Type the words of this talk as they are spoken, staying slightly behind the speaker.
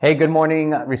Hey, good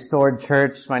morning, Restored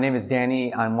Church. My name is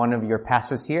Danny. I'm one of your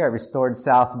pastors here at Restored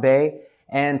South Bay.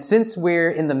 And since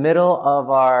we're in the middle of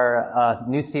our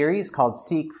new series called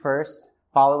Seek First,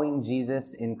 Following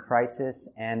Jesus in Crisis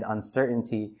and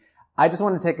Uncertainty, I just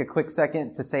want to take a quick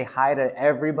second to say hi to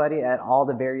everybody at all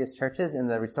the various churches in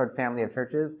the Restored family of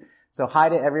churches. So hi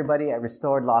to everybody at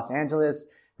Restored Los Angeles,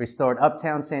 Restored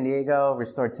Uptown San Diego,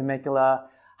 Restored Temecula.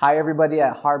 Hi, everybody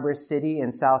at Harbor City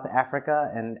in South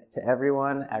Africa, and to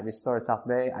everyone at Restore South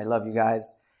Bay. I love you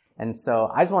guys. And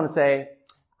so I just want to say,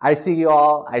 I see you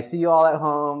all. I see you all at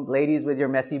home, ladies with your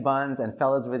messy buns and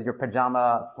fellas with your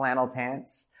pajama flannel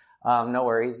pants. No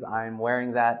worries. I'm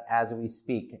wearing that as we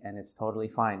speak, and it's totally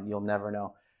fine. You'll never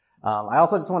know. I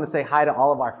also just want to say hi to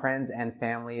all of our friends and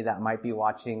family that might be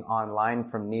watching online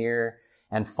from near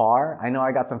and far. I know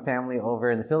I got some family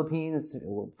over in the Philippines,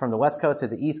 from the West Coast to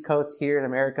the East Coast here in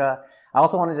America. I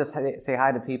also want to just say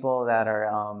hi to people that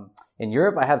are in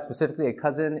Europe. I have specifically a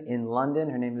cousin in London.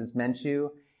 Her name is Menshu.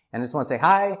 And I just want to say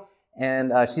hi.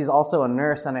 And she's also a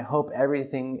nurse, and I hope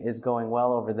everything is going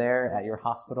well over there at your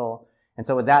hospital. And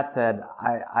so with that said,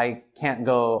 I can't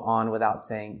go on without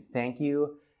saying thank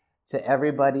you to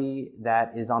everybody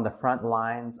that is on the front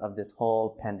lines of this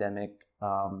whole pandemic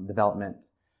development.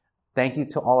 Thank you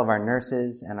to all of our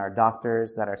nurses and our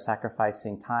doctors that are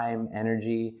sacrificing time,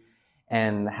 energy,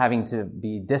 and having to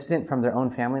be distant from their own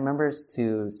family members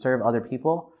to serve other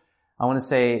people. I want to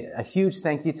say a huge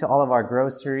thank you to all of our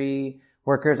grocery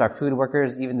workers, our food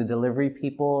workers, even the delivery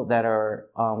people that are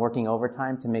working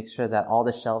overtime to make sure that all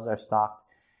the shelves are stocked.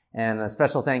 And a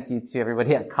special thank you to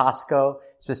everybody at Costco,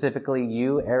 specifically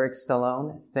you, Eric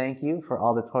Stallone. Thank you for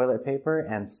all the toilet paper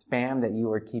and Spam that you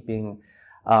were keeping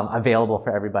available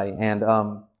for everybody. And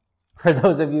for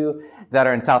those of you that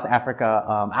are in South Africa,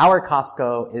 our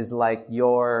Costco is like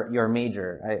your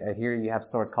Major. I hear you have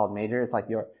stores called Major. It's like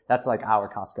that's like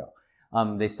our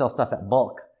Costco. They sell stuff at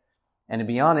bulk. And to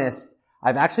be honest,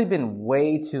 I've actually been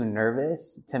way too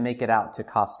nervous to make it out to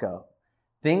Costco.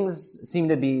 Things seem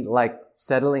to be like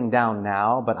settling down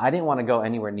now, but I didn't want to go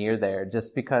anywhere near there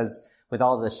just because with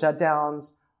all the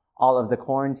shutdowns, all of the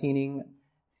quarantining,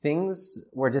 things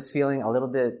were just feeling a little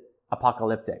bit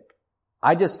apocalyptic.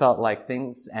 I just felt like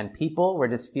things and people were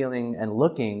just feeling and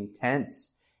looking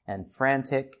tense and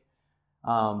frantic.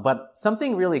 But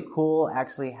something really cool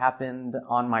actually happened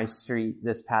on my street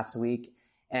this past week.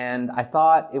 And I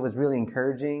thought it was really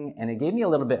encouraging, and it gave me a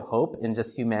little bit hope in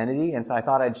just humanity. And so I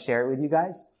thought I'd share it with you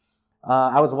guys.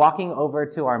 I was walking over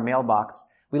to our mailbox.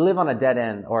 We live on a dead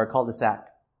end or a cul-de-sac.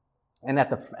 And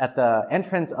at the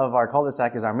entrance of our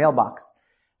cul-de-sac is our mailbox.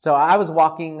 So I was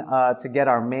walking to get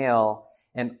our mail,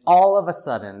 and all of a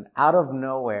sudden, out of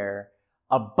nowhere,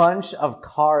 a bunch of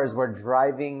cars were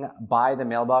driving by the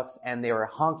mailbox, and they were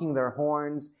honking their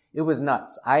horns. It was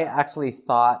nuts. I actually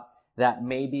thought that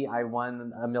maybe I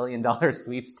won $1 million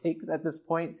sweepstakes at this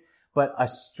point, but a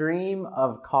stream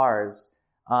of cars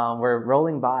were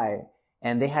rolling by,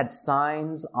 and they had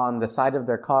signs on the side of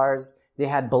their cars. They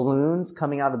had balloons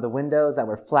coming out of the windows that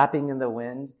were flapping in the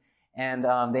wind. And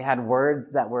they had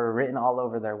words that were written all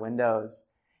over their windows.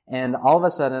 And all of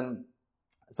a sudden,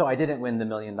 so I didn't win the $1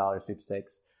 million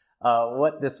sweepstakes.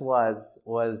 What this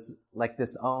was like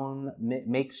this own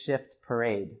makeshift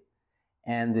parade.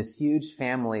 And this huge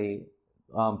family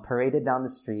paraded down the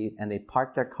street, and they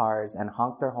parked their cars and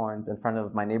honked their horns in front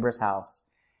of my neighbor's house.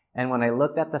 And when I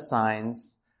looked at the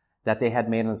signs that they had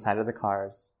made on the side of the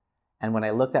cars, and when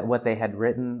I looked at what they had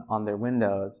written on their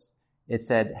windows, it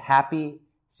said, "Happy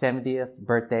 70th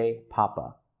birthday,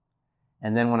 Papa."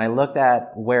 And then when I looked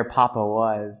at where Papa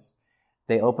was,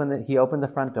 he opened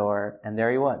the front door, and there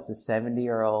he was, the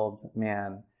 70-year-old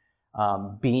man,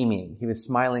 beaming. He was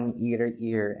smiling ear to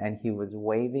ear, and he was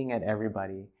waving at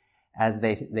everybody. As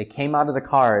they came out of the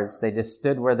cars, they just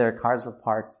stood where their cars were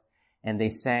parked, and they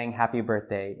sang happy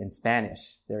birthday in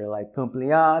Spanish. They were like,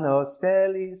 "Cumpleaños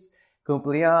feliz,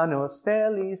 cumpleaños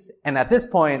feliz." And at this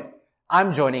point,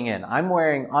 I'm joining in.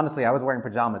 Honestly, I was wearing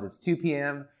pajamas. It's 2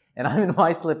 p.m. and I'm in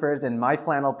my slippers and my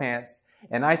flannel pants,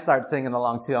 and I start singing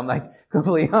along too. I'm like,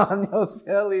 "Cumpleaños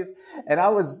feliz." And I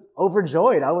was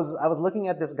overjoyed. I was looking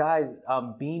at this guy,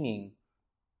 beaming.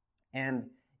 And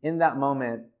in that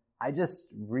moment, I just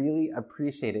really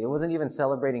appreciated it. It wasn't even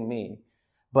celebrating me,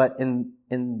 but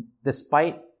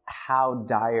despite how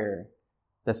dire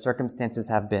the circumstances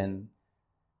have been,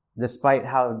 despite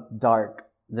how dark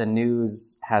the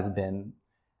news has been,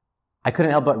 I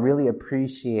couldn't help but really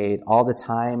appreciate all the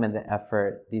time and the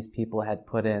effort these people had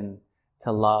put in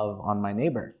to love on my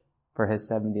neighbor for his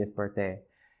 70th birthday.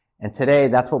 And today,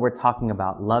 that's what we're talking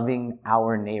about, loving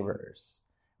our neighbors.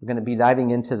 We're going to be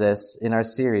diving into this in our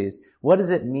series. What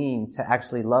does it mean to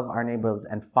actually love our neighbors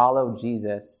and follow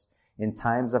Jesus in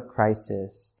times of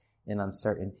crisis and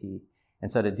uncertainty?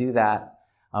 And so to do that,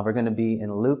 we're going to be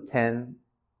in Luke 10,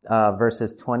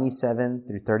 verses 27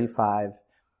 through 35.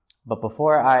 But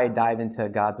before I dive into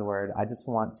God's word, I just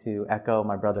want to echo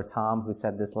my brother Tom, who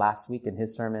said this last week in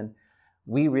his sermon.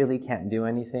 We really can't do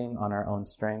anything on our own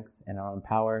strength and our own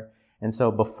power. And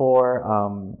so before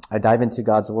I dive into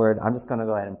God's word, I'm just going to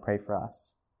go ahead and pray for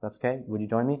us. That's okay? Would you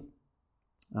join me?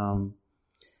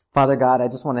 Father God, I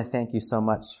just want to thank you so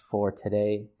much for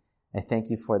today. I thank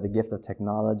you for the gift of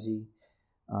technology.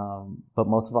 But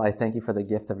most of all, I thank you for the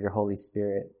gift of your Holy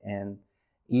Spirit. And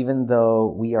even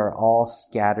though we are all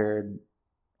scattered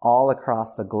all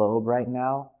across the globe right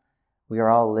now, we are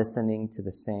all listening to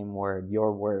the same word,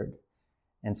 your word.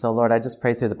 And so, Lord, I just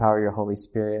pray through the power of your Holy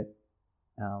Spirit,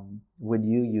 would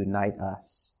you unite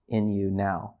us in you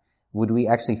now? Would we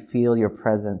actually feel your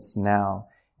presence now?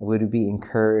 Would we be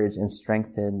encouraged and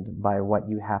strengthened by what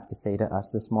you have to say to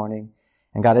us this morning?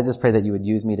 And God, I just pray that you would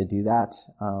use me to do that.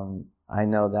 I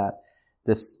know that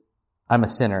I'm a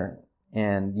sinner,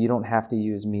 and you don't have to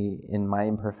use me in my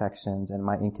imperfections and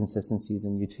my inconsistencies,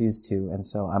 and you choose to. And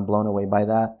so I'm blown away by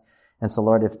that. And so,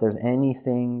 Lord, if there's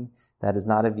anything that is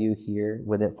not of you here,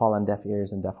 would it fall on deaf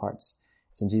ears and deaf hearts?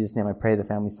 It's in Jesus' name I pray, the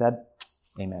family said,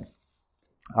 amen.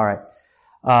 All right.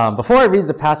 Before I read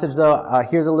the passage, though,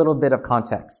 here's a little bit of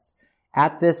context.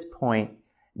 At this point,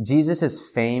 Jesus'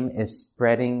 fame is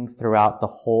spreading throughout the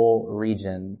whole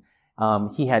region.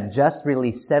 He had just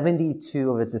released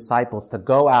 72 of his disciples to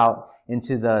go out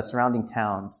into the surrounding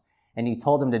towns, and he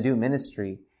told them to do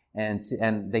ministry. And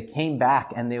they came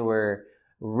back, and they were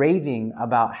raving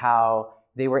about how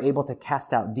they were able to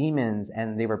cast out demons,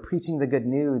 and they were preaching the good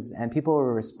news, and people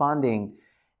were responding.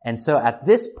 And so at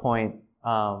this point,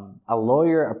 a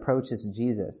lawyer approaches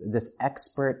Jesus, this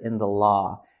expert in the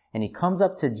law, and he comes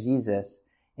up to Jesus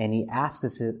and he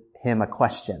asks him a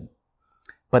question.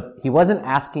 But he wasn't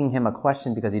asking him a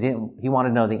question because he wanted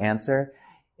to know the answer.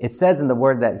 It says in the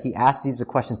word that he asked Jesus a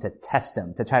question to test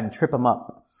him, to try to trip him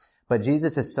up. But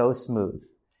Jesus is so smooth.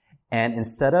 And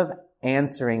instead of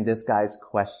answering this guy's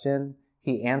question,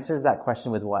 he answers that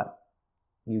question with what?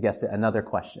 You guessed it, another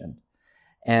question.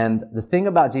 And the thing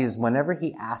about Jesus, whenever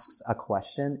he asks a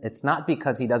question, it's not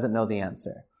because he doesn't know the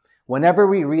answer. Whenever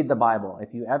we read the Bible,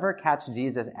 if you ever catch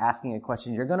Jesus asking a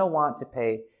question, you're going to want to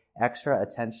pay extra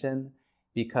attention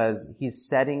because he's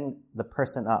setting the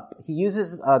person up. He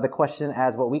uses the question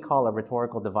as what we call a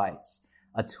rhetorical device,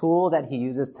 a tool that he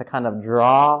uses to kind of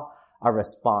draw a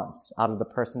response out of the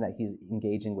person that he's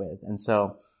engaging with. And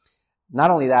so, not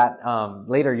only that,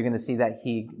 later you're going to see that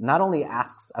he not only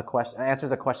answers a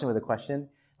question with a question,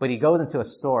 but he goes into a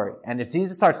story. And if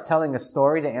Jesus starts telling a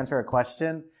story to answer a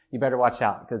question, you better watch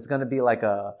out, because it's going to be like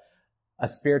a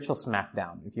spiritual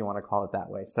smackdown, if you want to call it that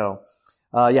way. So,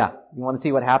 you want to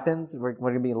see what happens? We're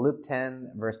going to be in Luke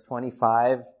 10, verse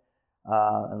 25,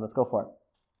 and let's go for it.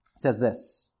 It says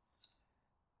this: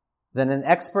 Then an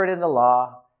expert in the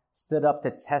law stood up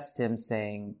to test him,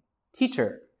 saying,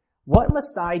 "Teacher, what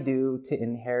must I do to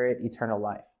inherit eternal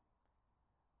life?"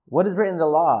 "What is written in the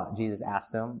law?" Jesus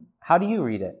asked him. "How do you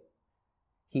read it?"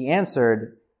 He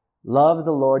answered, "Love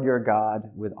the Lord your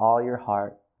God with all your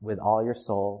heart, with all your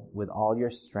soul, with all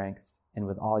your strength, and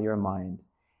with all your mind,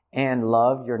 and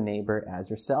love your neighbor as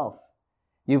yourself."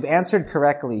 "You've answered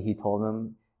correctly," he told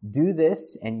him. "Do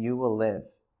this and you will live."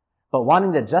 But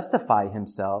wanting to justify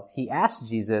himself, he asked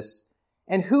Jesus,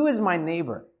 "And who is my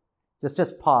neighbor?"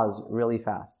 Just pause really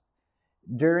fast.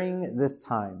 During this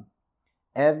time,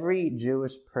 every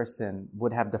Jewish person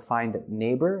would have defined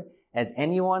neighbor as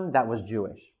anyone that was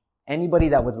Jewish, anybody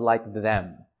that was like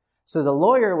them. So the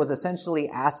lawyer was essentially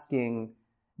asking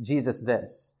Jesus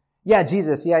this. "Yeah,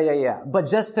 Jesus, yeah. But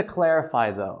just to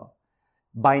clarify though,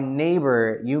 by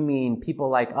neighbor, you mean people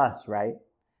like us, right?"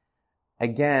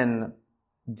 Again,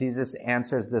 Jesus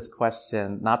answers this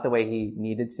question not the way he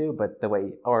needed to,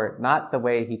 not the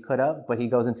way he could have, but he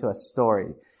goes into a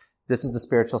story. This is the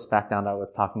spiritual smackdown I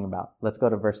was talking about. Let's go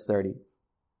to verse 30.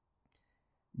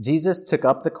 Jesus took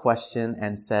up the question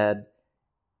and said,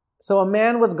 "So a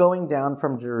man was going down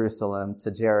from Jerusalem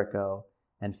to Jericho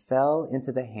and fell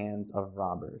into the hands of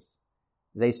robbers.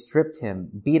 They stripped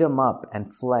him, beat him up,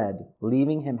 and fled,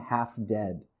 leaving him half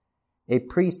dead. A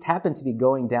priest happened to be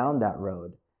going down that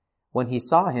road. When he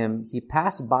saw him, he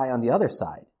passed by on the other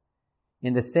side.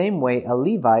 In the same way, a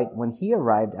Levite, when he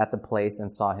arrived at the place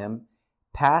and saw him,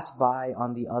 passed by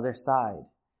on the other side.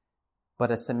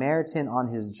 But a Samaritan on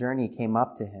his journey came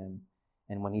up to him,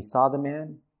 and when he saw the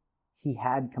man, he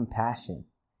had compassion.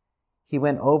 He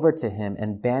went over to him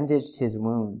and bandaged his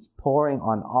wounds, pouring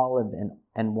on olive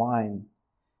and wine.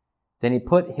 Then he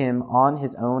put him on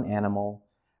his own animal,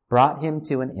 brought him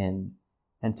to an inn,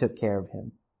 and took care of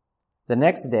him. The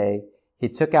next day, he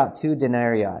took out 2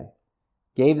 denarii,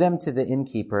 gave them to the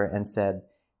innkeeper, and said,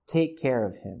 "Take care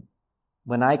of him.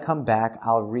 When I come back,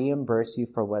 I'll reimburse you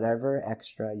for whatever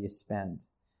extra you spend."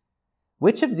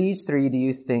 Which of these 3 do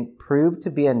you think proved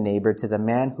to be a neighbor to the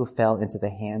man who fell into the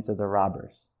hands of the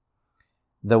robbers?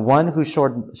 "The one who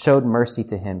showed mercy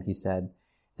to him," he said.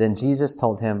 Then Jesus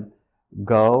told him,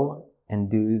 "Go and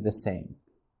do the same."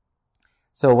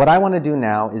 So what I want to do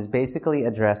now is basically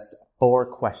address 4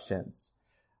 questions.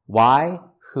 Why,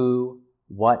 who,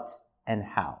 what, and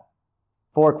how.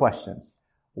 4 questions.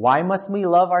 Why must we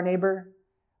love our neighbor?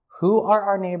 Who are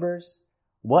our neighbors?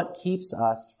 What keeps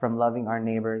us from loving our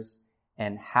neighbors?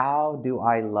 And how do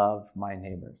I love my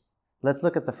neighbors? Let's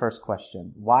look at the first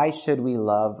question. Why should we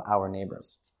love our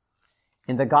neighbors?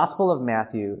 In the Gospel of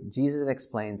Matthew, Jesus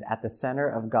explains at the center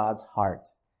of God's heart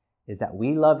is that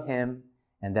we love him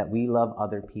and that we love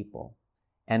other people.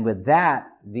 And with that,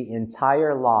 the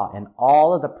entire law and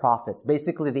all of the prophets,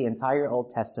 basically the entire Old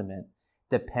Testament,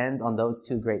 depends on those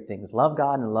 2 great things. Love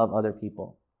God and love other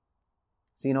people.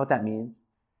 So you know what that means?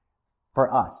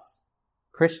 For us,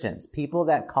 Christians, people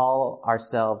that call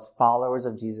ourselves followers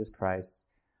of Jesus Christ,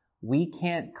 we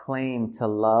can't claim to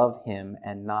love him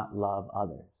and not love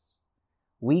others.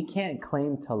 We can't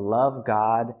claim to love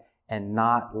God and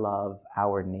not love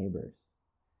our neighbors.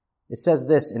 It says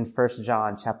this in 1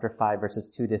 John chapter 5,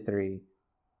 verses 2-3.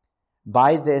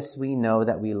 By this we know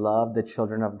that we love the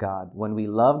children of God, when we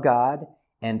love God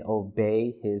and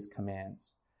obey his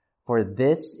commands. For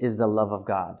this is the love of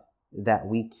God, that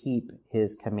we keep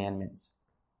his commandments.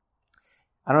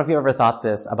 I don't know if you ever thought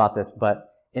about this,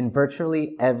 but in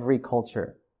virtually every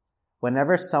culture,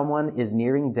 whenever someone is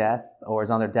nearing death or is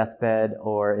on their deathbed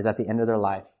or is at the end of their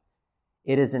life,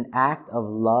 it is an act of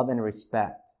love and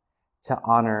respect to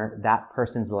honor that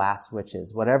person's last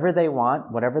wishes. Whatever they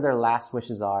want, whatever their last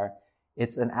wishes are,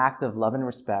 it's an act of love and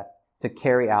respect to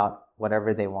carry out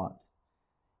whatever they want.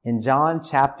 In John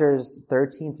chapters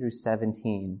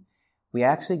 13-17, we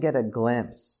actually get a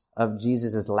glimpse of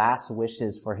Jesus' last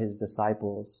wishes for his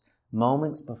disciples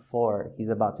moments before he's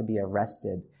about to be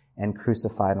arrested and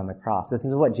crucified on the cross. This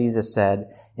is what Jesus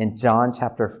said in John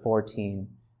chapter 14,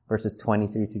 verses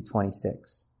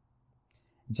 23-26.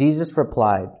 Jesus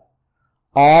replied,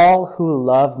 "All who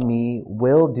love me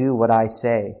will do what I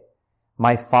say.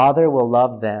 My Father will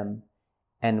love them,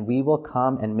 and we will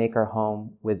come and make our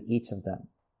home with each of them.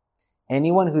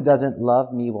 Anyone who doesn't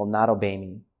love me will not obey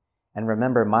me. And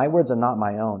remember, my words are not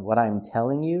my own. What I am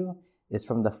telling you is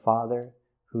from the Father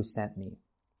who sent me."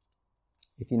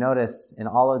 If you notice, in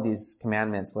all of these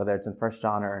commandments, whether it's in 1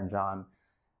 John or in John,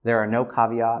 there are no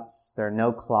caveats, there are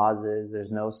no clauses,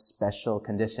 there's no special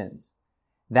conditions.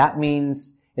 That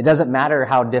means it doesn't matter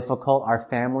how difficult our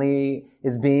family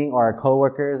is being, or our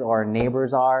coworkers, or our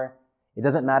neighbors are. It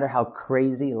doesn't matter how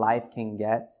crazy life can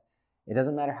get. It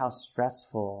doesn't matter how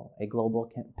stressful a global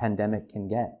pandemic can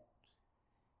get.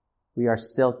 We are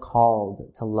still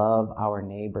called to love our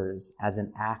neighbors as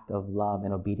an act of love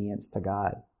and obedience to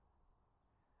God.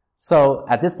 So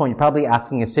at this point, you're probably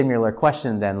asking a similar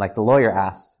question then, like the lawyer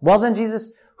asked. Well then,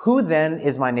 Jesus, who then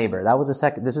is my neighbor?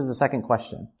 This is the second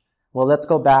question. Well, let's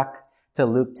go back to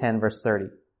Luke 10, verse 30.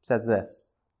 It says this.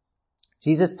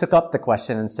 Jesus took up the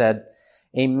question and said,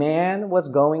 "A man was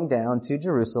going down to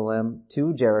Jerusalem,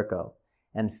 to Jericho,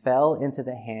 and fell into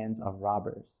the hands of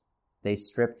robbers. They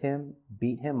stripped him,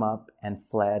 beat him up, and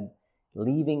fled,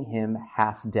 leaving him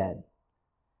half dead."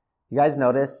 You guys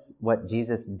notice what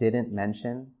Jesus didn't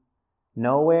mention?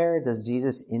 Nowhere does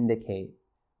Jesus indicate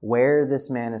where this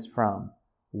man is from,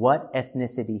 what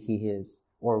ethnicity he is,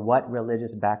 or what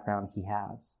religious background he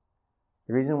has.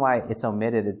 The reason why it's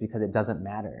omitted is because it doesn't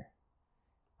matter.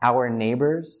 Our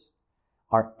neighbors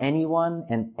are anyone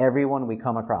and everyone we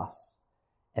come across,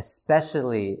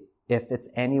 especially if it's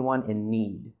anyone in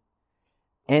need.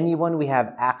 Anyone we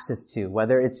have access to,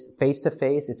 whether it's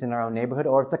face-to-face, it's in our own neighborhood,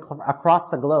 or it's across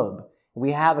the globe.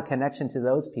 We have a connection to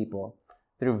those people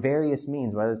through various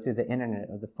means, whether it's through the internet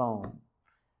or the phone.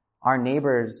 Our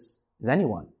neighbors is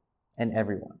anyone and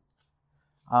everyone.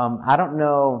 I don't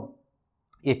know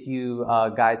if you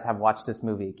guys have watched this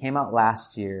movie. It came out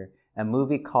last year, a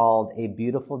movie called A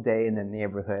Beautiful Day in the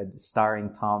Neighborhood,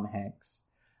 starring Tom Hanks.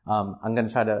 I'm going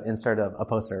to try to insert a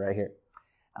poster right here.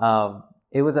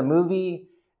 It was a movie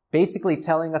basically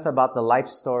telling us about the life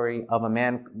story of a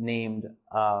man named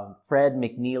Fred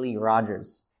McNeely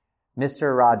Rogers,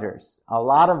 Mr. Rogers. A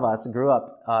lot of us grew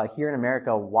up here in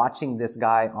America watching this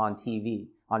guy on TV,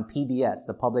 on PBS,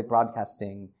 the public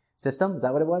broadcasting system. Is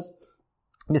that what it was?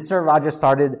 Mr. Rogers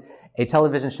started a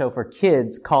television show for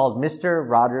kids called Mr.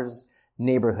 Rogers'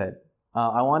 Neighborhood.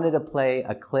 I wanted to play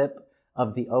a clip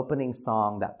of the opening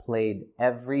song that played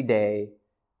every day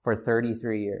for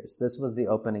 33 years. This was the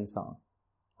opening song.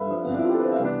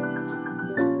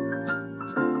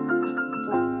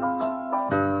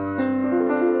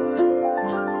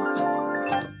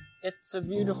 It's a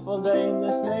beautiful day in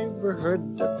this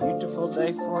neighborhood, a beautiful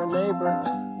day for a neighbor.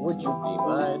 Would you be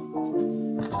mine?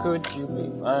 Could you be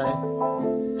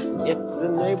mine? It's a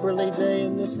neighborly day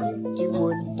in this beauty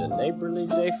wood, a neighborly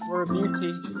day for a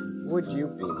beauty. Would you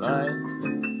be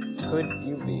mine? Could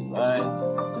you be mine?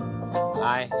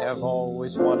 I have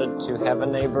always wanted to have a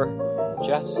neighbor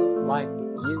just like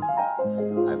you.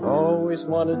 I've always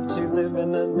wanted to live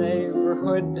in a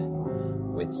neighborhood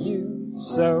with you.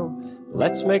 So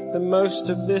let's make the most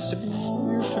of this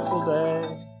beautiful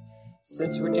day.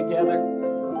 Since we're together,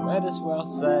 might as well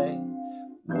say,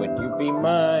 would you be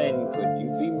mine? Could you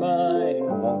be mine?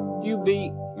 Won't you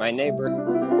be my neighbor?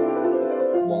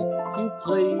 Won't you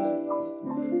please?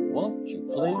 Won't you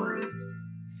please?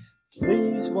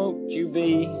 Please won't you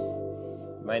be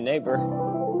my neighbor?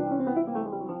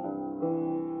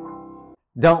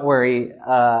 Don't worry,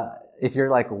 if you're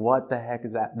like, what the heck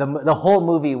is that? The whole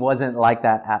movie wasn't like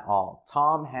that at all.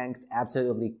 Tom Hanks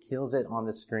absolutely kills it on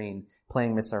the screen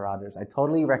playing Mr. Rogers. I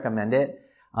totally recommend it.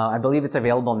 I believe it's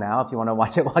available now if you want to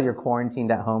watch it while you're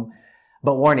quarantined at home.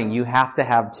 But warning, you have to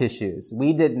have tissues.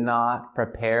 We did not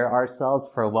prepare ourselves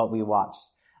for what we watched.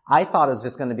 I thought it was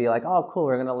just going to be like, oh, cool,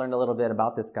 we're going to learn a little bit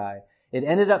about this guy. It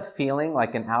ended up feeling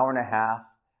like an hour and a half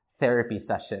therapy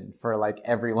session for like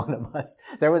every one of us.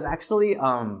 There was actually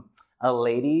a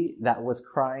lady that was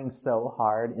crying so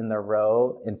hard in the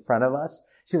row in front of us.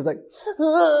 She was like,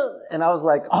 and I was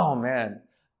like, oh man,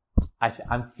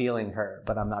 I'm feeling her,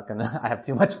 but I have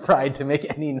too much pride to make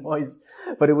any noise.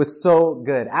 But it was so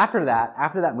good. After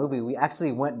that movie, we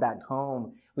actually went back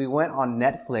home. We went on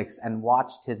Netflix and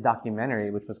watched his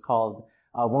documentary, which was called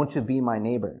Won't You Be My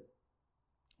Neighbor?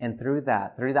 And through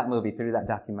that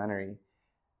documentary,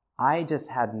 I just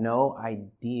had no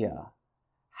idea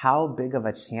how big of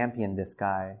a champion this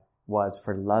guy was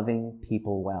for loving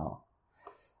people well.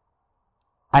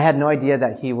 I had no idea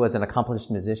that he was an accomplished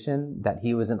musician, that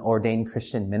he was an ordained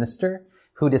Christian minister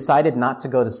who decided not to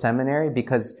go to seminary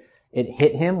because it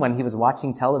hit him when he was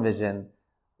watching television.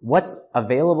 What's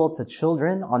available to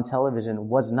children on television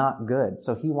was not good,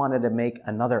 so he wanted to make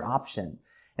another option.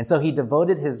 And so he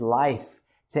devoted his life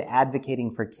to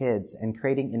advocating for kids and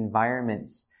creating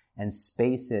environments and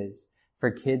spaces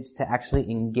for kids to actually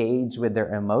engage with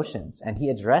their emotions. And he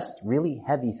addressed really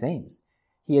heavy things.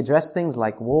 He addressed things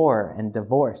like war and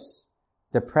divorce,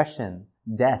 depression,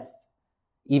 death,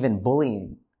 even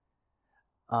bullying.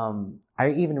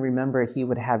 I even remember he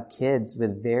would have kids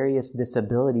with various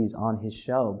disabilities on his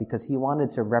show because he wanted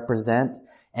to represent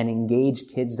and engage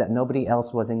kids that nobody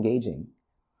else was engaging.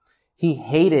 He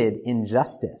hated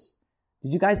injustice.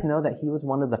 Did you guys know that he was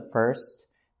one of the first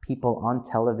people on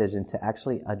television to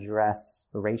actually address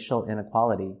racial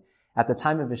inequality? At the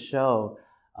time of his show,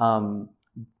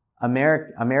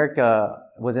 America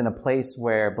was in a place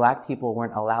where black people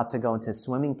weren't allowed to go into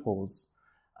swimming pools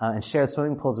and share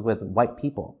swimming pools with white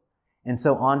people. And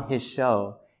so on his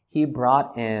show, he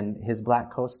brought in his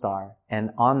black co-star,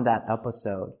 and on that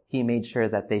episode, he made sure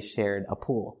that they shared a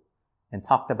pool and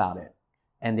talked about it,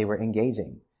 and they were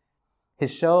engaging.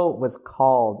 His show was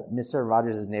called Mr.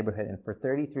 Rogers' Neighborhood, and for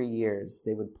 33 years,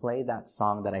 they would play that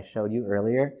song that I showed you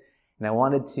earlier. And I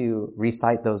wanted to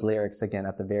recite those lyrics again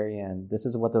at the very end. This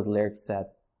is what those lyrics said.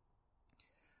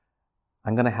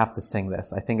 I'm going to have to sing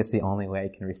this. I think it's the only way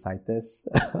I can recite this.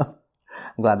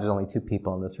 I'm glad there's only 2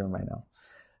 people in this room right now.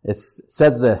 It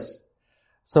says this.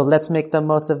 So let's make the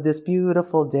most of this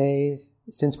beautiful day.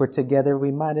 Since we're together,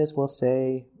 we might as well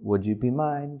say, would you be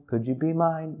mine? Could you be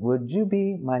mine? Would you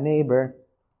be my neighbor?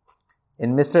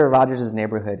 In Mr. Rogers'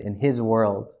 neighborhood, in his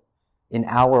world, in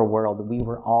our world, we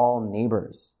were all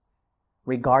neighbors.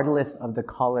 Regardless of the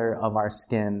color of our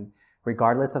skin,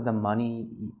 regardless of the money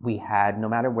we had, no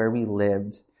matter where we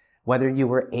lived, whether you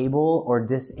were able or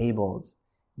disabled,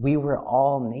 we were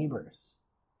all neighbors.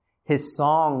 His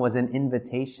song was an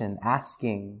invitation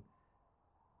asking,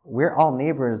 we're all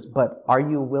neighbors, but are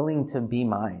you willing to be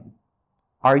mine?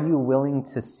 Are you willing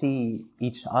to see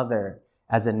each other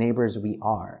as the neighbors we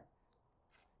are?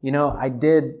 You know, I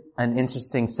did an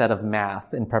interesting set of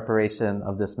math in preparation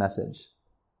of this message.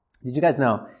 Did you guys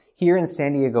know, here in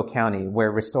San Diego County,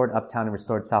 where Restored Uptown and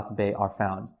Restored South Bay are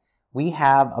found, we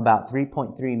have about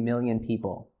 3.3 million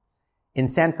people. In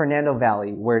San Fernando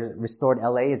Valley, where Restored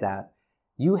LA is at,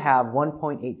 you have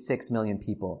 1.86 million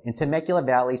people. In Temecula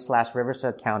Valley /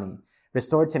 Riverside County,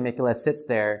 Restored Temecula sits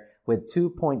there with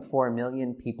 2.4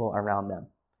 million people around them.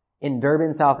 In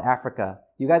Durban, South Africa,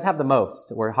 you guys have the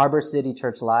most, where Harbor City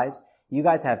Church lies. You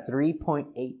guys have 3.8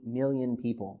 million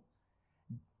people.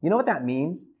 You know what that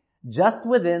means? Just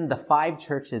within the 5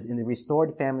 churches in the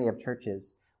Restored family of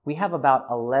churches, we have about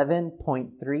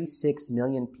 11.36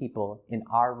 million people in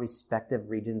our respective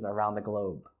regions around the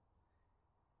globe.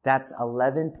 That's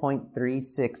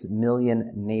 11.36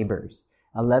 million neighbors,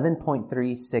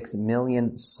 11.36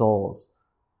 million souls,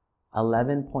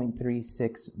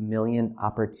 11.36 million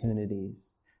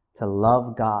opportunities to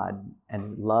love God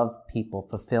and love people,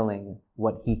 fulfilling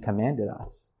what He commanded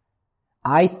us.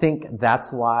 I think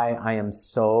that's why I am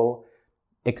so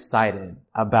excited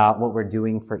about what we're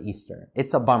doing for Easter.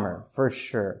 It's a bummer, for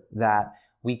sure, that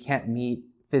we can't meet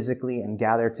physically and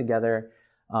gather together.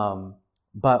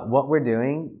 But what we're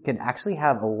doing can actually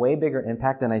have a way bigger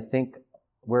impact than I think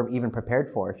we're even prepared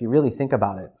for, if you really think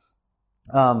about it.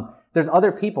 There's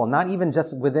other people, not even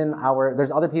just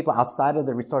there's other people outside of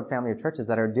the Restored family of churches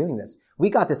that are doing this. We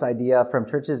got this idea from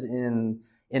churches in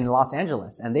Los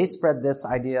Angeles, and they spread this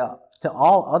idea to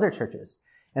all other churches.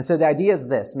 And so the idea is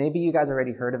this. Maybe you guys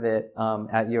already heard of it,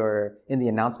 in the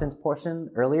announcements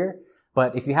portion earlier.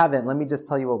 But if you haven't, let me just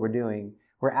tell you what we're doing.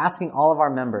 We're asking all of our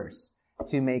members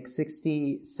to make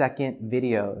 60-second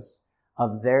videos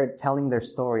of telling their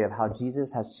story of how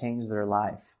Jesus has changed their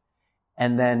life.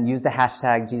 And then use the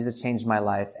hashtag Jesus changed my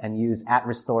life, and use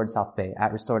 @Restored South Bay,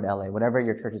 @Restored LA, whatever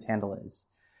your church's handle is.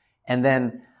 And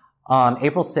then on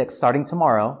April 6th, starting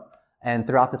tomorrow, and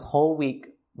throughout this whole week,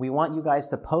 we want you guys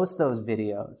to post those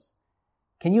videos.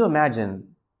 Can you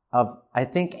imagine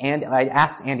I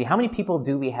asked Andy, how many people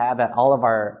do we have at all of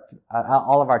our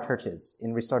churches,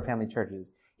 in Restored family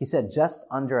churches? He said just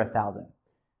under 1,000.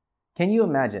 Can you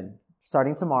imagine,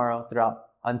 starting tomorrow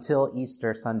until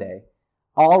Easter Sunday,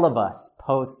 all of us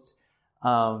post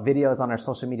videos on our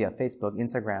social media, Facebook,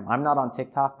 Instagram. I'm not on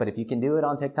TikTok, but if you can do it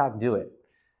on TikTok, do it.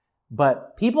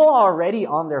 But people are already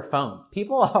on their phones.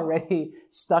 People are already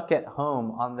stuck at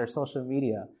home on their social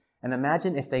media. And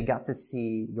imagine if they got to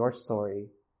see your story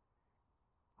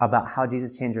about how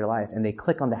Jesus changed your life, and they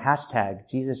click on the hashtag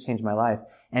Jesus changed my life,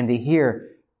 and they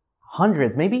hear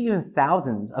hundreds, maybe even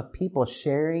thousands of people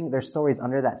sharing their stories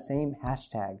under that same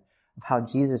hashtag of how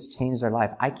Jesus changed their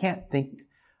life. I can't think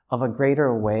of a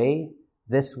greater way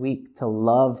this week to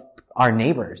love our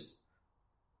neighbors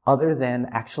other than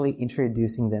actually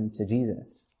introducing them to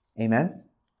Jesus. Amen?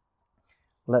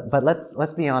 But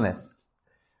let's be honest.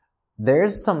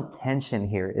 There's some tension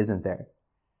here, isn't there?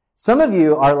 Some of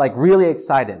you are like really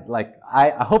excited. Like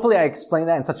hopefully I explained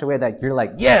that in such a way that you're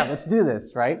like, yeah, let's do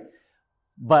this, right?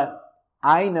 But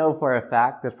I know for a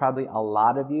fact there's probably a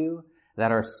lot of you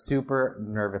that are super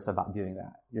nervous about doing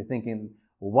that. You're thinking,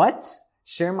 what?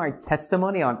 Share my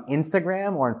testimony on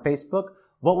Instagram or on Facebook?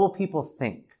 What will people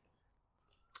think?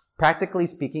 Practically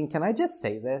speaking, can I just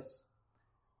say this?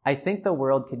 I think the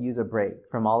world could use a break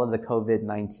from all of the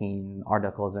COVID-19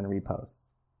 articles and reposts.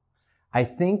 I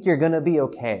think you're going to be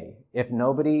okay if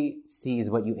nobody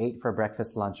sees what you ate for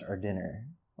breakfast, lunch, or dinner.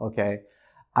 Okay?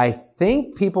 I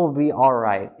think people will be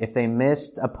alright if they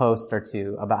missed a post or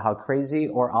two about how crazy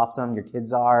or awesome your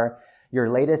kids are, your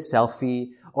latest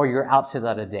selfie, or your outfit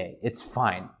of the day. It's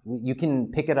fine. You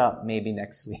can pick it up maybe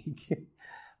next week.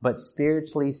 But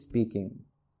spiritually speaking,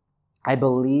 I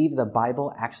believe the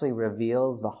Bible actually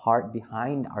reveals the heart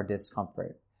behind our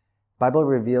discomfort. The Bible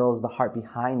reveals the heart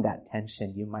behind that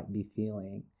tension you might be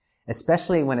feeling,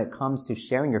 especially when it comes to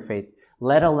sharing your faith,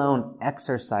 let alone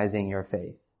exercising your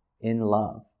faith in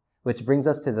love. Which brings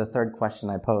us to the third question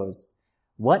I posed.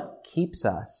 What keeps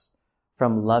us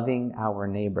from loving our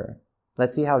neighbor?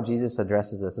 Let's see how Jesus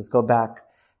addresses this. Let's go back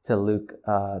to Luke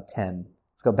 10.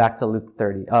 Let's go back to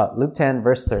Luke 10,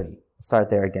 verse 30. Start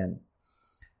there again.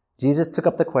 Jesus took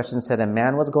up the question and said, a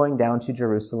man was going down to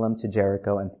Jerusalem to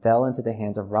Jericho and fell into the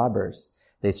hands of robbers.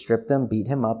 They stripped him, beat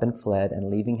him up, and fled,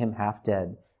 and leaving him half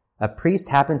dead. A priest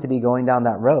happened to be going down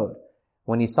that road.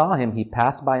 When he saw him, he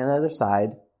passed by on the other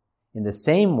side. In the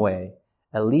same way,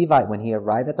 a Levite, when he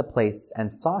arrived at the place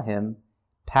and saw him,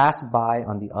 passed by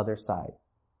on the other side.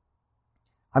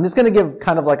 I'm just going to give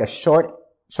kind of like a short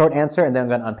answer, and then I'm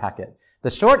going to unpack it.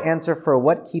 The short answer for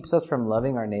what keeps us from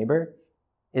loving our neighbor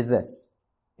is this.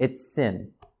 It's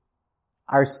sin.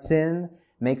 Our sin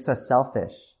makes us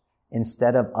selfish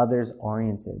instead of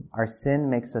others-oriented. Our sin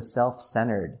makes us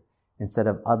self-centered instead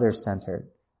of others-centered.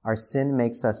 Our sin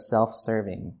makes us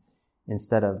self-serving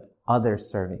instead of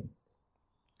others-serving.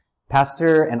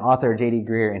 Pastor and author J.D.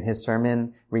 Greear, in his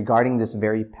sermon regarding this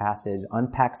very passage,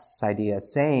 unpacks this idea,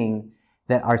 saying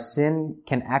that our sin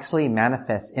can actually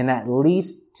manifest in at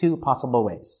least two possible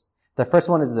ways. The first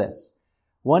one is this.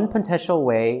 One potential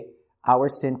way our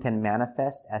sin can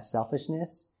manifest as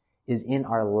selfishness is in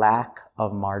our lack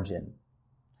of margin.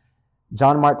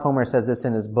 John Mark Comer says this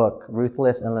in his book,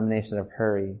 Ruthless Elimination of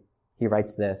Hurry. He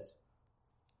writes this.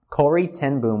 Corrie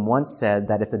ten Boom once said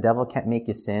that if the devil can't make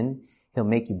you sin, he'll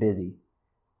make you busy.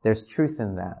 There's truth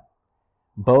in that.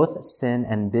 Both sin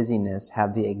and busyness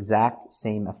have the exact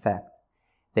same effect.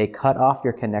 They cut off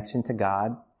your connection to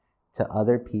God, to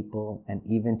other people, and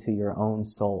even to your own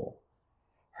soul.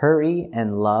 Hurry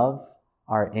and love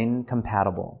are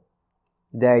incompatible.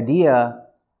 The idea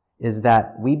is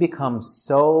that we become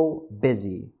so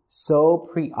busy, so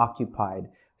preoccupied,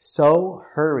 so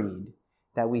hurried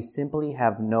that we simply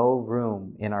have no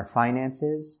room in our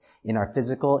finances, in our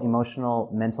physical, emotional,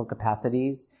 mental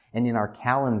capacities, and in our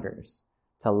calendars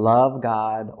to love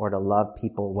God or to love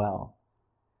people well.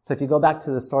 So if you go back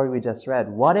to the story we just read,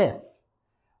 what if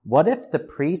the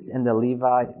priest and the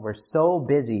Levite were so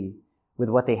busy with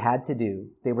what they had to do,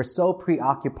 they were so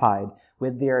preoccupied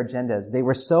with their agendas, they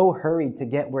were so hurried to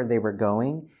get where they were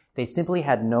going, they simply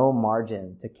had no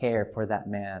margin to care for that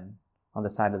man on the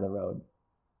side of the road.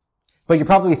 But you're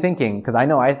probably thinking, because I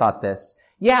know I thought this,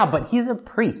 yeah, but he's a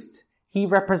priest. He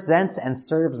represents and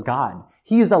serves God.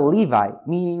 He is a Levite,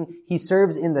 meaning he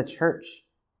serves in the church.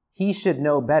 He should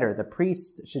know better. The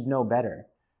priest should know better.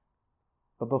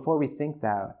 But before we think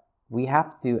that, we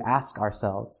have to ask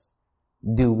ourselves,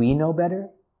 do we know better?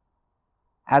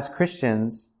 As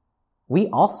Christians, we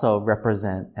also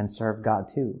represent and serve God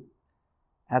too.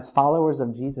 As followers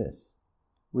of Jesus,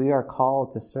 we are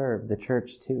called to serve the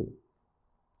church too.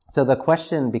 So the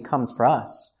question becomes for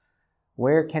us,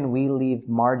 where can we leave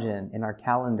margin in our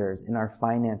calendars, in our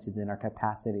finances, in our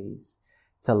capacities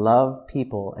to love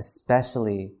people,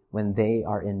 especially when they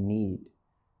are in need?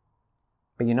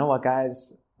 But you know what,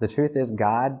 guys? The truth is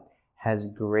God has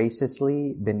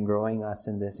graciously been growing us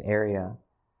in this area.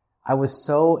 I was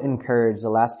so encouraged the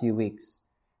last few weeks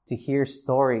to hear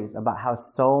stories about how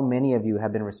so many of you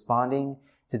have been responding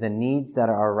to the needs that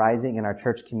are arising in our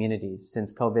church communities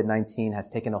since COVID-19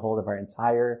 has taken a hold of our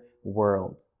entire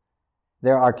world.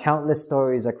 There are countless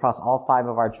stories across all 5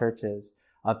 of our churches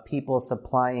of people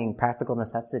supplying practical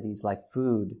necessities like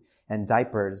food and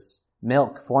diapers,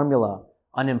 milk, formula,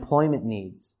 unemployment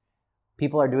needs.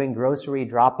 People are doing grocery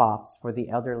drop-offs for the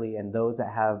elderly and those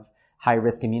that have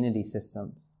high-risk immunity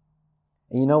systems.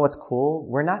 And you know what's cool?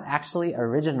 We're not actually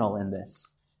original in this.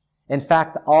 In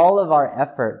fact, all of our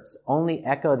efforts only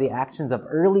echo the actions of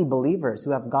early believers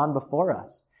who have gone before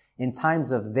us in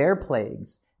times of their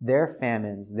plagues, their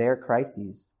famines, their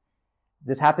crises.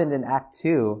 This happened in Act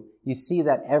 2. You see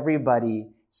that everybody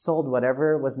sold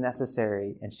whatever was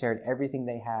necessary and shared everything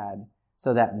they had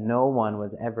so that no one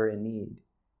was ever in need.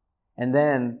 And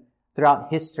then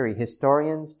throughout history,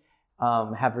 historians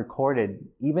have recorded,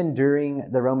 even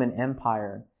during the Roman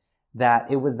Empire,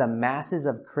 that it was the masses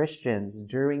of Christians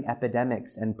during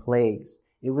epidemics and plagues.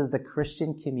 It was the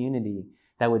Christian community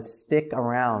that would stick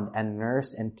around and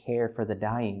nurse and care for the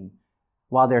dying,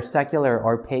 while their secular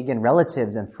or pagan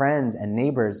relatives and friends and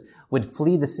neighbors would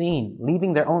flee the scene,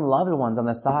 leaving their own loved ones on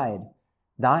the side,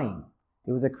 dying.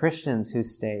 It was the Christians who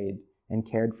stayed and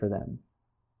cared for them.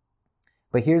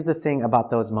 But here's the thing about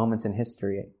those moments in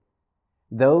history.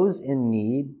 Those in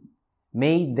need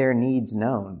made their needs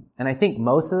known. And I think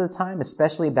most of the time,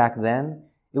 especially back then,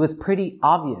 it was pretty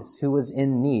obvious who was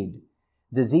in need.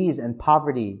 Disease and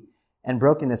poverty and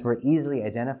brokenness were easily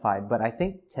identified. But I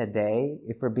think today,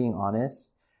 if we're being honest,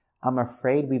 I'm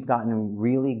afraid we've gotten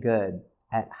really good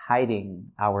at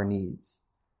hiding our needs.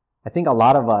 I think a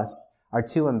lot of us are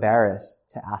too embarrassed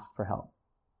to ask for help.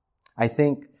 I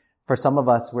think for some of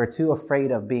us, we're too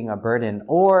afraid of being a burden,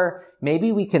 or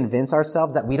maybe we convince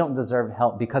ourselves that we don't deserve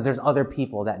help because there's other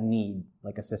people that need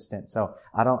like assistance. So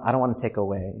I don't want to take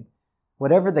away.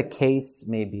 Whatever the case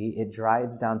may be, it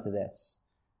drives down to this: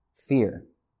 fear.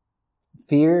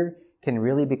 Fear can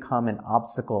really become an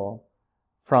obstacle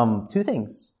from two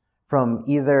things: from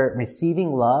either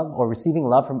receiving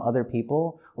love from other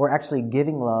people, or actually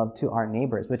giving love to our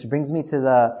neighbors. Which brings me to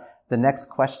the next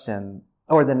question,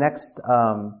 or the next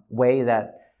way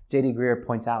that J.D. Greear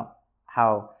points out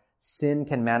how sin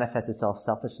can manifest itself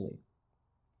selfishly.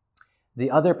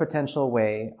 The other potential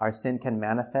way our sin can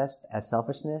manifest as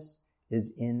selfishness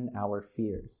is in our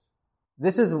fears.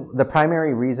 This is the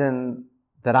primary reason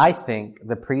that I think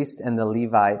the priest and the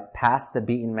Levite passed the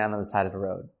beaten man on the side of the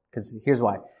road. Because here's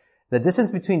why. The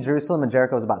distance between Jerusalem and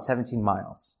Jericho was about 17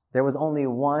 miles. There was only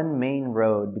one main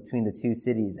road between the two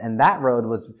cities, and that road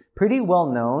was pretty well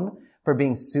known for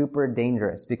being super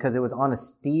dangerous because it was on a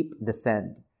steep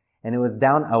descent and it was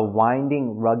down a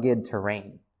winding, rugged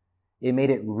terrain. It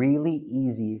made it really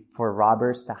easy for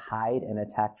robbers to hide and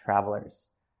attack travelers.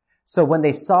 So when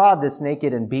they saw this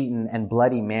naked and beaten and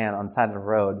bloody man on the side of the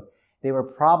road, they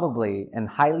were probably and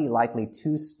highly likely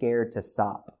too scared to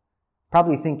stop.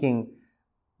 Probably thinking,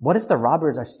 what if the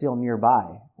robbers are still nearby?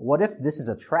 What if this is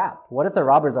a trap? What if the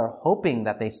robbers are hoping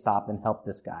that they stop and help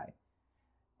this guy?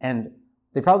 And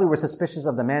they probably were suspicious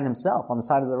of the man himself on the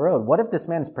side of the road. What if this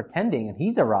man is pretending and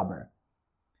he's a robber?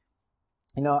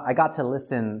 You know, I got to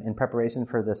listen in preparation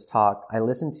for this talk. I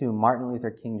listened to Martin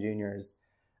Luther King Jr.'s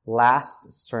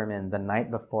last sermon the night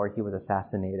before he was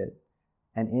assassinated.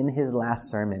 And in his last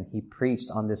sermon, he preached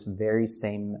on this very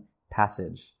same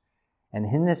passage. And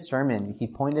in his sermon, he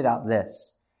pointed out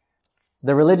this.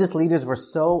 The religious leaders were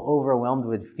so overwhelmed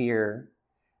with fear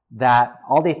that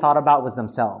all they thought about was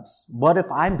themselves. What if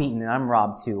I'm beaten and I'm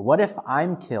robbed too? What if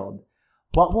I'm killed?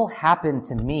 What will happen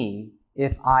to me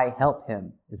if I help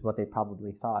him, is what they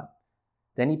probably thought.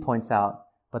 Then he points out,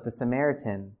 but the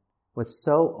Samaritan was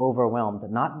so overwhelmed,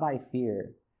 not by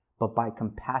fear, but by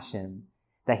compassion,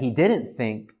 that he didn't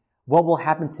think, what will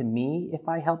happen to me if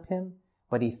I help him?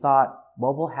 But he thought,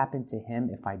 what will happen to him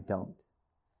if I don't?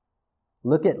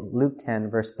 Look at Luke 10,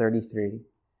 verse 33.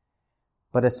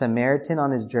 But a Samaritan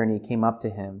on his journey came up to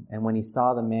him, and when he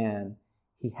saw the man,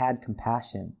 he had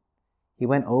compassion. He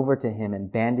went over to him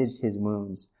and bandaged his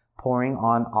wounds, pouring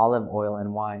on olive oil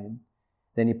and wine.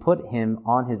 Then he put him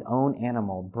on his own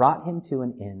animal, brought him to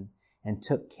an inn, and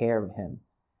took care of him.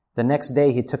 The next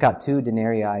day he took out 2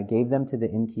 denarii, gave them to the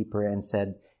innkeeper, and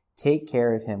said, take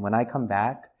care of him. When I come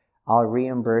back, I'll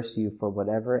reimburse you for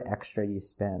whatever extra you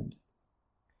spend.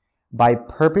 By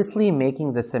purposely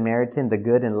making the Samaritan the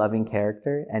good and loving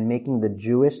character and making the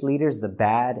Jewish leaders the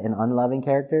bad and unloving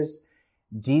characters,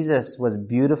 Jesus was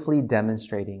beautifully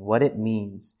demonstrating what it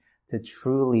means to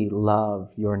truly love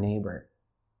your neighbor.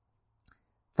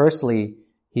 Firstly,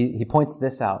 he points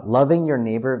this out. Loving your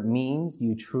neighbor means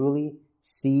you truly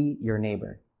see your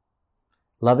neighbor.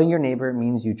 Loving your neighbor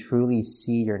means you truly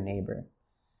see your neighbor.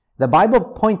 The Bible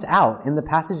points out in the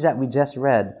passage that we just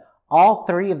read, all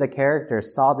 3 of the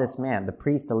characters saw this man, the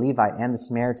priest, the Levite, and the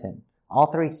Samaritan.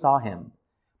 All 3 saw him,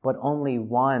 but only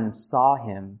one saw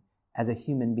him as a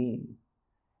human being,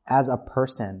 as a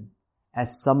person,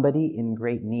 as somebody in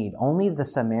great need. Only the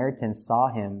Samaritan saw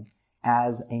him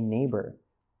as a neighbor,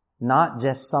 not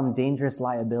just some dangerous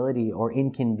liability or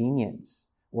inconvenience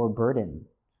or burden.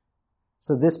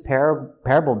 So this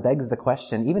parable begs the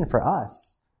question, even for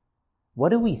us, what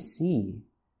do we see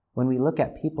when we look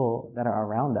at people that are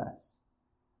around us?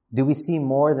 Do we see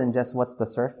more than just what's the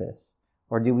surface?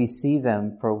 Or do we see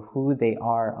them for who they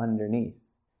are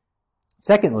underneath?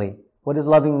 Secondly, what does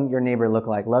loving your neighbor look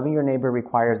like? Loving your neighbor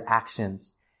requires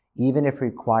actions, even if it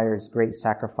requires great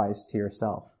sacrifice to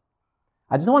yourself.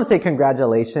 I just want to say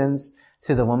congratulations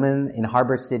to the woman in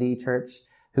Harbor City Church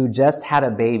who just had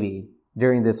a baby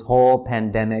during this whole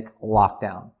pandemic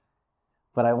lockdown.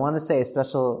 But I want to say a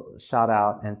special shout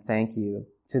out and thank you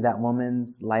to that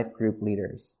woman's life group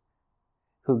leaders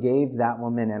who gave that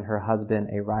woman and her husband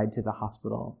a ride to the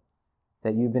hospital,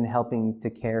 that you've been helping to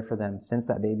care for them since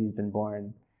that baby's been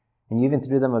born. And you even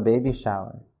threw them a baby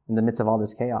shower in the midst of all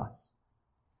this chaos.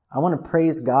 I want to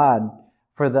praise God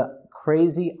for the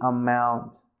crazy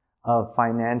amount of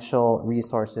financial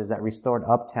resources that Restored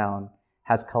Uptown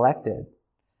has collected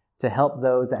to help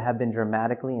those that have been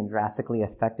dramatically and drastically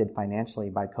affected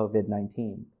financially by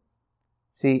COVID-19.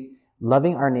 See,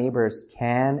 loving our neighbors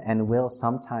can and will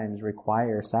sometimes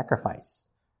require sacrifice.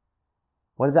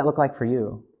 What does that look like for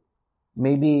you?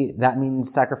 Maybe that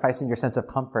means sacrificing your sense of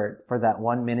comfort for that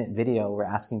 1-minute video we're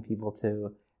asking people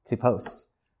to post.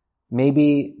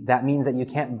 Maybe that means that you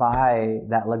can't buy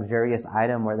that luxurious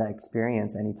item or that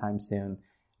experience anytime soon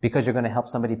because you're going to help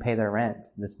somebody pay their rent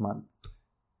this month.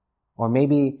 Or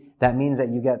maybe that means that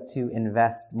you get to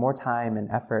invest more time and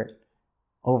effort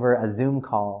over a Zoom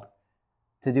call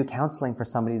to do counseling for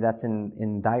somebody that's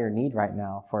in dire need right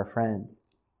now, for a friend.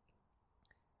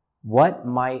 What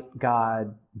might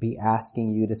God be asking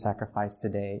you to sacrifice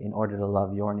today in order to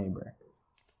love your neighbor?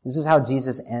 This is how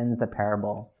Jesus ends the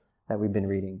parable that we've been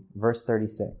reading. Verse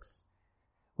 36.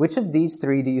 Which of these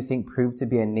 3 do you think proved to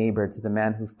be a neighbor to the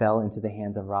man who fell into the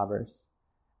hands of robbers?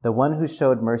 The one who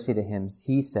showed mercy to him,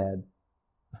 he said.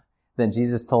 Then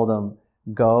Jesus told him,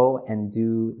 go and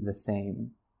do the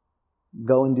same.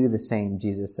 Go and do the same,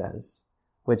 Jesus says.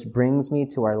 Which brings me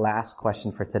to our last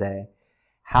question for today.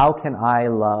 How can I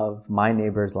love my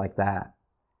neighbors like that?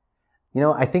 You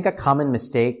know, I think a common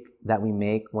mistake that we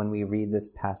make when we read this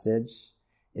passage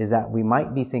is that we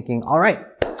might be thinking, all right,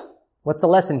 What's the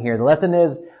lesson here? The lesson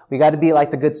is we got to be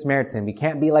like the Good Samaritan. We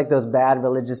can't be like those bad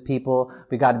religious people.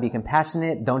 We got to be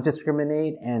compassionate, don't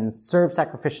discriminate, and serve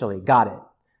sacrificially. Got it.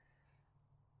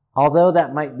 Although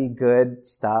that might be good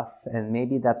stuff, and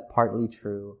maybe that's partly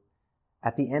true,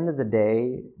 at the end of the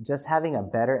day, just having a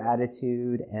better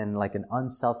attitude and like an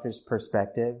unselfish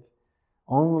perspective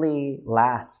only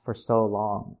lasts for so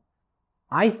long.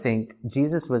 I think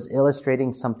Jesus was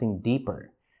illustrating something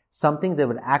deeper, something that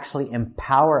would actually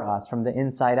empower us from the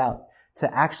inside out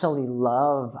to actually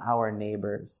love our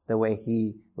neighbors the way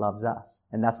he loves us.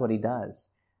 And that's what he does.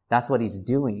 That's what he's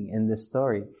doing in this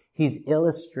story. He's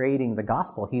illustrating the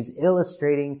gospel. He's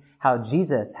illustrating how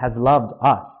Jesus has loved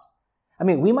us. I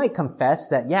mean, we might confess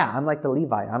that, yeah, I'm like the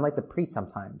Levite. I'm like the priest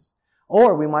sometimes.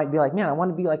 Or we might be like, man, I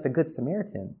want to be like the Good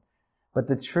Samaritan. But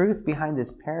the truth behind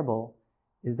this parable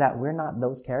is that we're not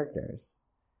those characters.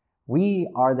 We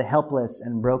are the helpless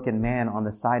and broken man on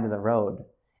the side of the road.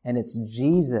 And it's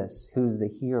Jesus who's the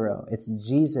hero. It's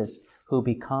Jesus who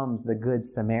becomes the Good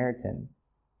Samaritan.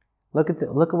 Look at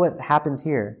what happens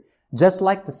here. Just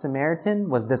like the Samaritan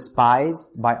was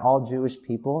despised by all Jewish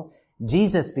people,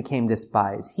 Jesus became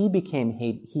despised. He became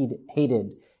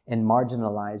hated and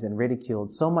marginalized and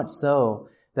ridiculed, so much so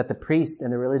that the priests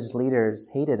and the religious leaders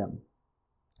hated him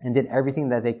and did everything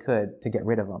that they could to get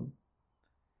rid of him.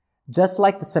 Just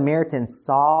like the Samaritan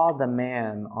saw the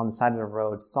man on the side of the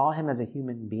road, saw him as a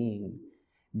human being,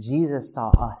 Jesus saw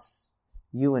us,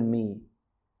 you and me,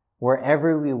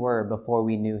 wherever we were before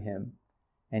we knew him.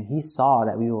 And he saw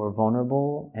that we were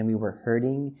vulnerable and we were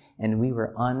hurting and we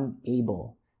were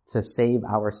unable to save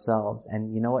ourselves.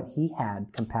 And you know what? He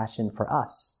had compassion for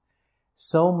us.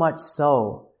 So much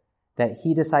so that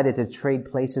he decided to trade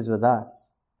places with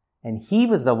us. And he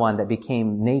was the one that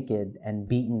became naked and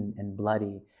beaten and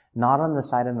bloody, not on the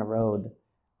side of the road,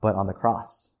 but on the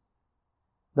cross.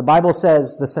 The Bible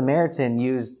says the Samaritan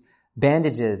used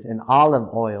bandages and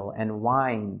olive oil and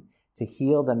wine to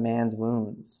heal the man's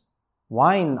wounds.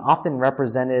 Wine often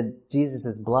represented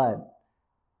Jesus' blood.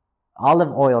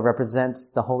 Olive oil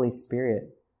represents the Holy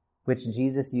Spirit, which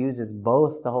Jesus uses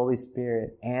both the Holy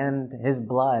Spirit and his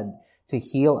blood to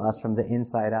heal us from the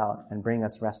inside out and bring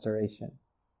us restoration.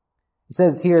 It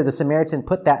says here, the Samaritan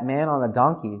put that man on a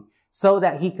donkey so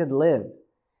that he could live.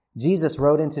 Jesus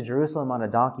rode into Jerusalem on a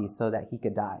donkey so that he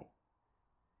could die.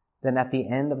 Then at the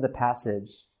end of the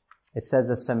passage, it says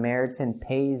the Samaritan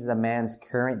pays the man's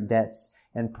current debts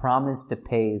and promised to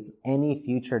pay any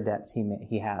future debts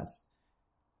he has.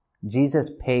 Jesus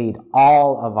paid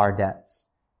all of our debts,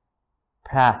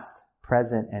 past,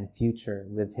 present, and future,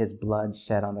 with his blood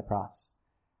shed on the cross.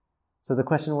 So the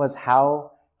question was,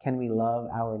 how can we love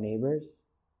our neighbors?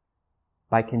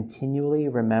 By continually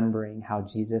remembering how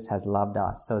Jesus has loved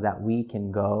us so that we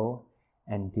can go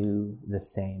and do the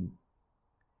same.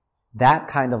 That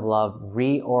kind of love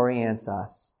reorients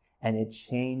us and it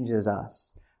changes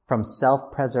us from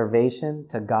self-preservation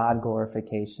to God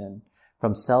glorification,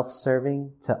 from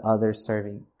self-serving to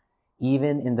other-serving,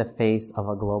 even in the face of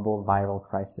a global viral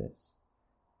crisis.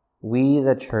 We,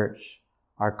 the church,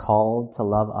 are called to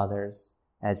love others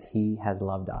as he has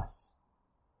loved us.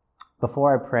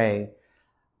 Before I pray,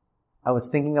 I was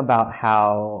thinking about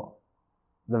how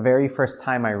the very first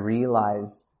time I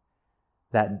realized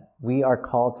that we are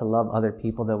called to love other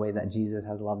people the way that Jesus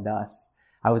has loved us.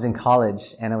 I was in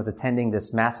college and I was attending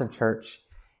this massive church,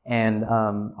 and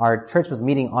our church was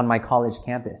meeting on my college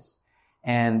campus.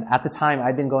 And at the time,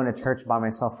 I'd been going to church by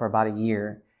myself for about a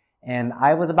year, and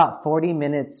I was about 40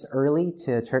 minutes early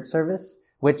to church service,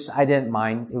 which I didn't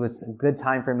mind. It was a good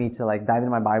time for me to like dive into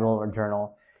my Bible or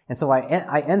journal. And so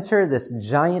I enter this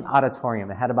giant auditorium.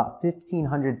 It had about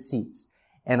 1,500 seats.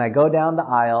 And I go down the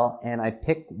aisle and I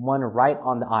pick one right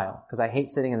on the aisle because I hate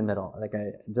sitting in the middle.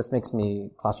 It just makes me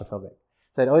claustrophobic.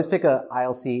 So I'd always pick an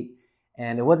aisle seat,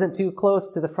 and it wasn't too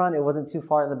close to the front. It wasn't too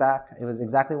far in the back. It was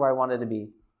exactly where I wanted to be.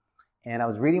 And I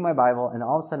was reading my Bible, and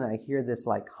all of a sudden I hear this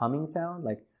like humming sound,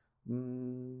 like,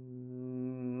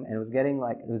 and it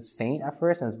was faint at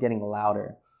first and it was getting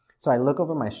louder. So I look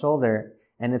over my shoulder,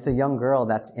 and it's a young girl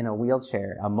that's in a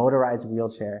wheelchair, a motorized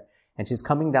wheelchair, and she's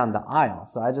coming down the aisle.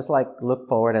 So I just like look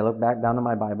forward, I look back down to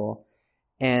my Bible,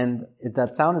 and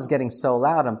that sound is getting so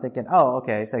loud, I'm thinking, oh,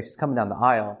 okay, so she's coming down the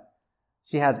aisle.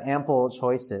 She has ample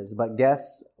choices, but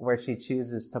guess where she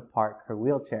chooses to park her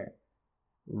wheelchair?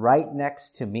 Right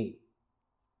next to me.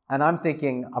 And I'm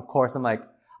thinking, of course, I'm like,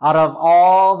 out of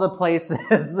all the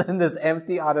places in this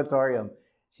empty auditorium,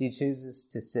 she chooses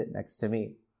to sit next to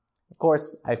me. Of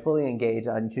course, I fully engaged.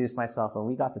 I introduced myself, and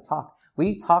we got to talk.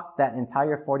 We talked that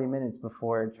entire 40 minutes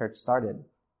before church started.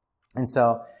 And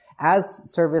so,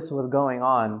 as service was going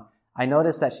on, I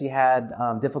noticed that she had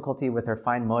difficulty with her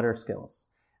fine motor skills.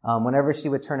 Whenever she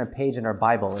would turn a page in her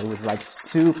Bible, it was like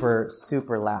super,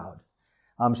 super loud.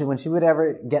 When she would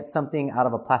ever get something out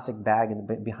of a plastic bag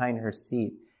behind her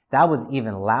seat, that was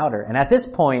even louder. And at this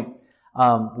point,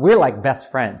 we're like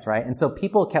best friends, right? And so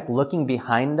people kept looking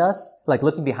behind us, like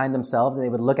looking behind themselves, and they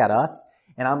would look at us.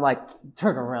 And I'm like,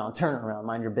 turn around,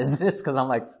 mind your business. Cause I'm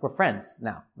like, we're friends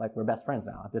now. Like we're best friends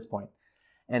now at this point.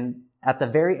 And at the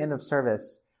very end of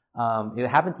service, it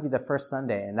happened to be the first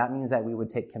Sunday, and that means that we would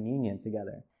take communion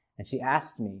together. And she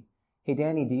asked me, hey,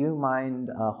 Danny, do you mind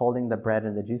holding the bread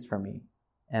and the juice for me?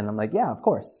 And I'm like, yeah, of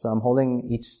course. So I'm holding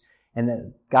each, and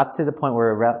it got to the point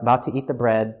where we're about to eat the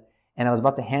bread, and I was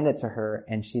about to hand it to her,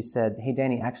 and she said, hey,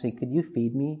 Danny, actually, could you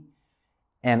feed me?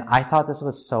 And I thought this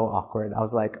was so awkward. I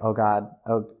was like, oh God.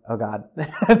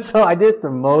 And so I did it the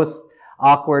most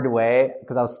awkward way,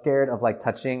 because I was scared of like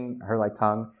touching her like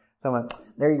tongue. So I went,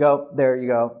 there you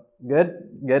go.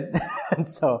 Good. And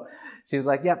so she was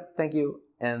like, yep, thank you.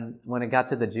 And when it got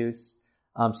to the juice,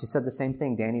 she said the same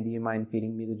thing. Danny, do you mind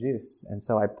feeding me the juice? And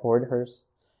so I poured hers,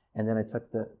 and then I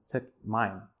took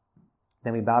mine.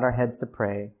 Then we bowed our heads to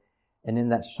pray. And in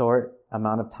that short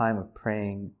amount of time of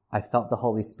praying, I felt the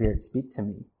Holy Spirit speak to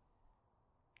me.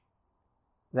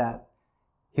 That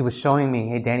he was showing me,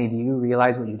 hey, Danny, do you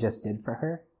realize what you just did for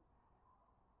her?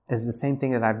 It's the same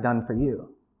thing that I've done for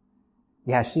you.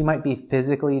 Yeah, she might be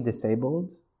physically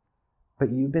disabled, but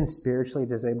you've been spiritually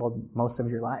disabled most of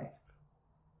your life.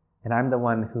 And I'm the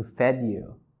one who fed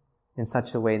you in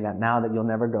such a way that now that you'll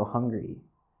never go hungry.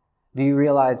 Do you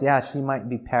realize, yeah, she might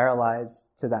be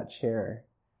paralyzed to that chair,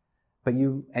 but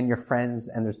you and your friends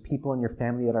and there's people in your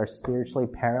family that are spiritually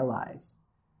paralyzed.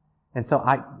 And so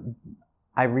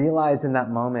I realized in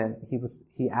that moment,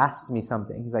 he asked me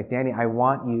something. He's like, Danny, I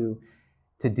want you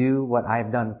to do what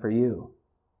I've done for you.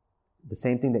 The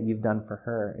same thing that you've done for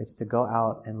her is to go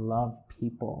out and love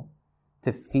people,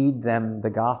 to feed them the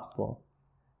gospel,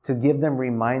 to give them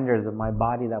reminders of my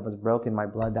body that was broken, my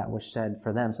blood that was shed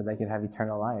for them so they could have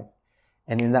eternal life.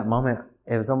 And in that moment,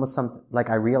 it was almost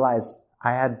like I realized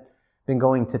I had been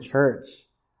going to church,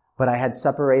 but I had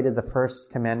separated the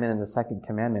first commandment and the second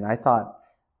commandment. I thought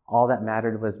all that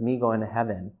mattered was me going to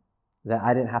heaven, that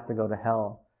I didn't have to go to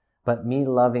hell. But me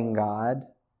loving God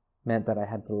meant that I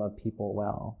had to love people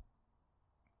well.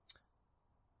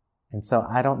 And so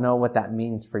I don't know what that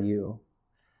means for you.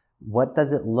 What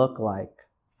does it look like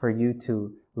for you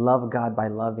to love God by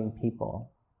loving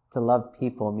people? To love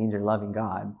people means you're loving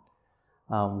God.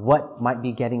 What might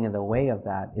be getting in the way of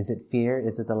that? Is it fear?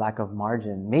 Is it the lack of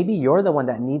margin? Maybe you're the one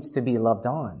that needs to be loved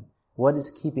on. What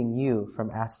is keeping you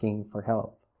from asking for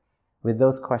help? With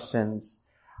those questions,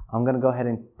 I'm going to go ahead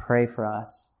and pray for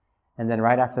us. And then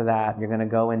right after that, you're going to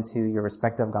go into your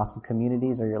respective gospel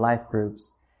communities or your life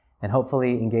groups and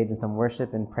hopefully engage in some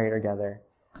worship and pray together.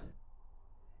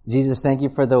 Jesus, thank you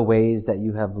for the ways that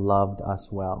you have loved us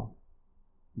well,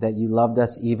 that you loved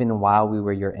us even while we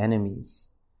were your enemies,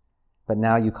 but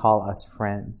now you call us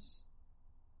friends.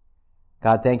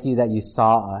 God, thank you that you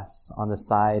saw us on the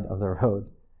side of the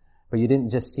road, but you didn't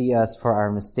just see us for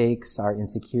our mistakes, our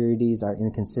insecurities, our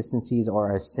inconsistencies, or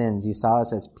our sins. You saw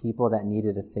us as people that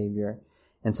needed a Savior.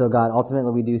 And so, God,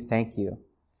 ultimately we do thank you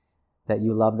that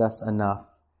you loved us enough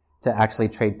to actually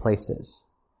trade places,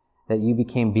 that you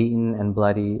became beaten and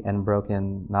bloody and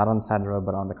broken, not on the side of the road,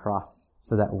 but on the cross,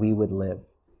 so that we would live.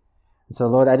 And so,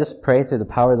 Lord, I just pray through the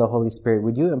power of the Holy Spirit,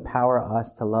 would you empower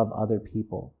us to love other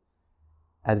people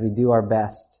as we do our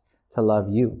best to love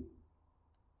you?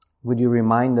 Would you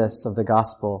remind us of the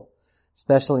gospel,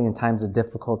 especially in times of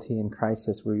difficulty and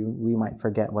crisis where we might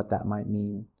forget what that might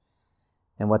mean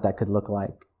and what that could look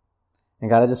like. And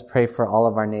God, I just pray for all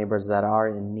of our neighbors that are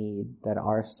in need, that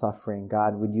are suffering.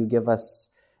 God, would you give us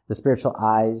the spiritual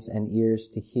eyes and ears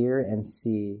to hear and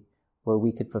see where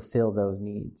we could fulfill those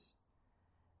needs.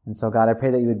 And so, God, I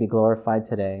pray that you would be glorified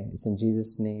today. It's in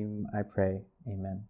Jesus' name I pray. Amen.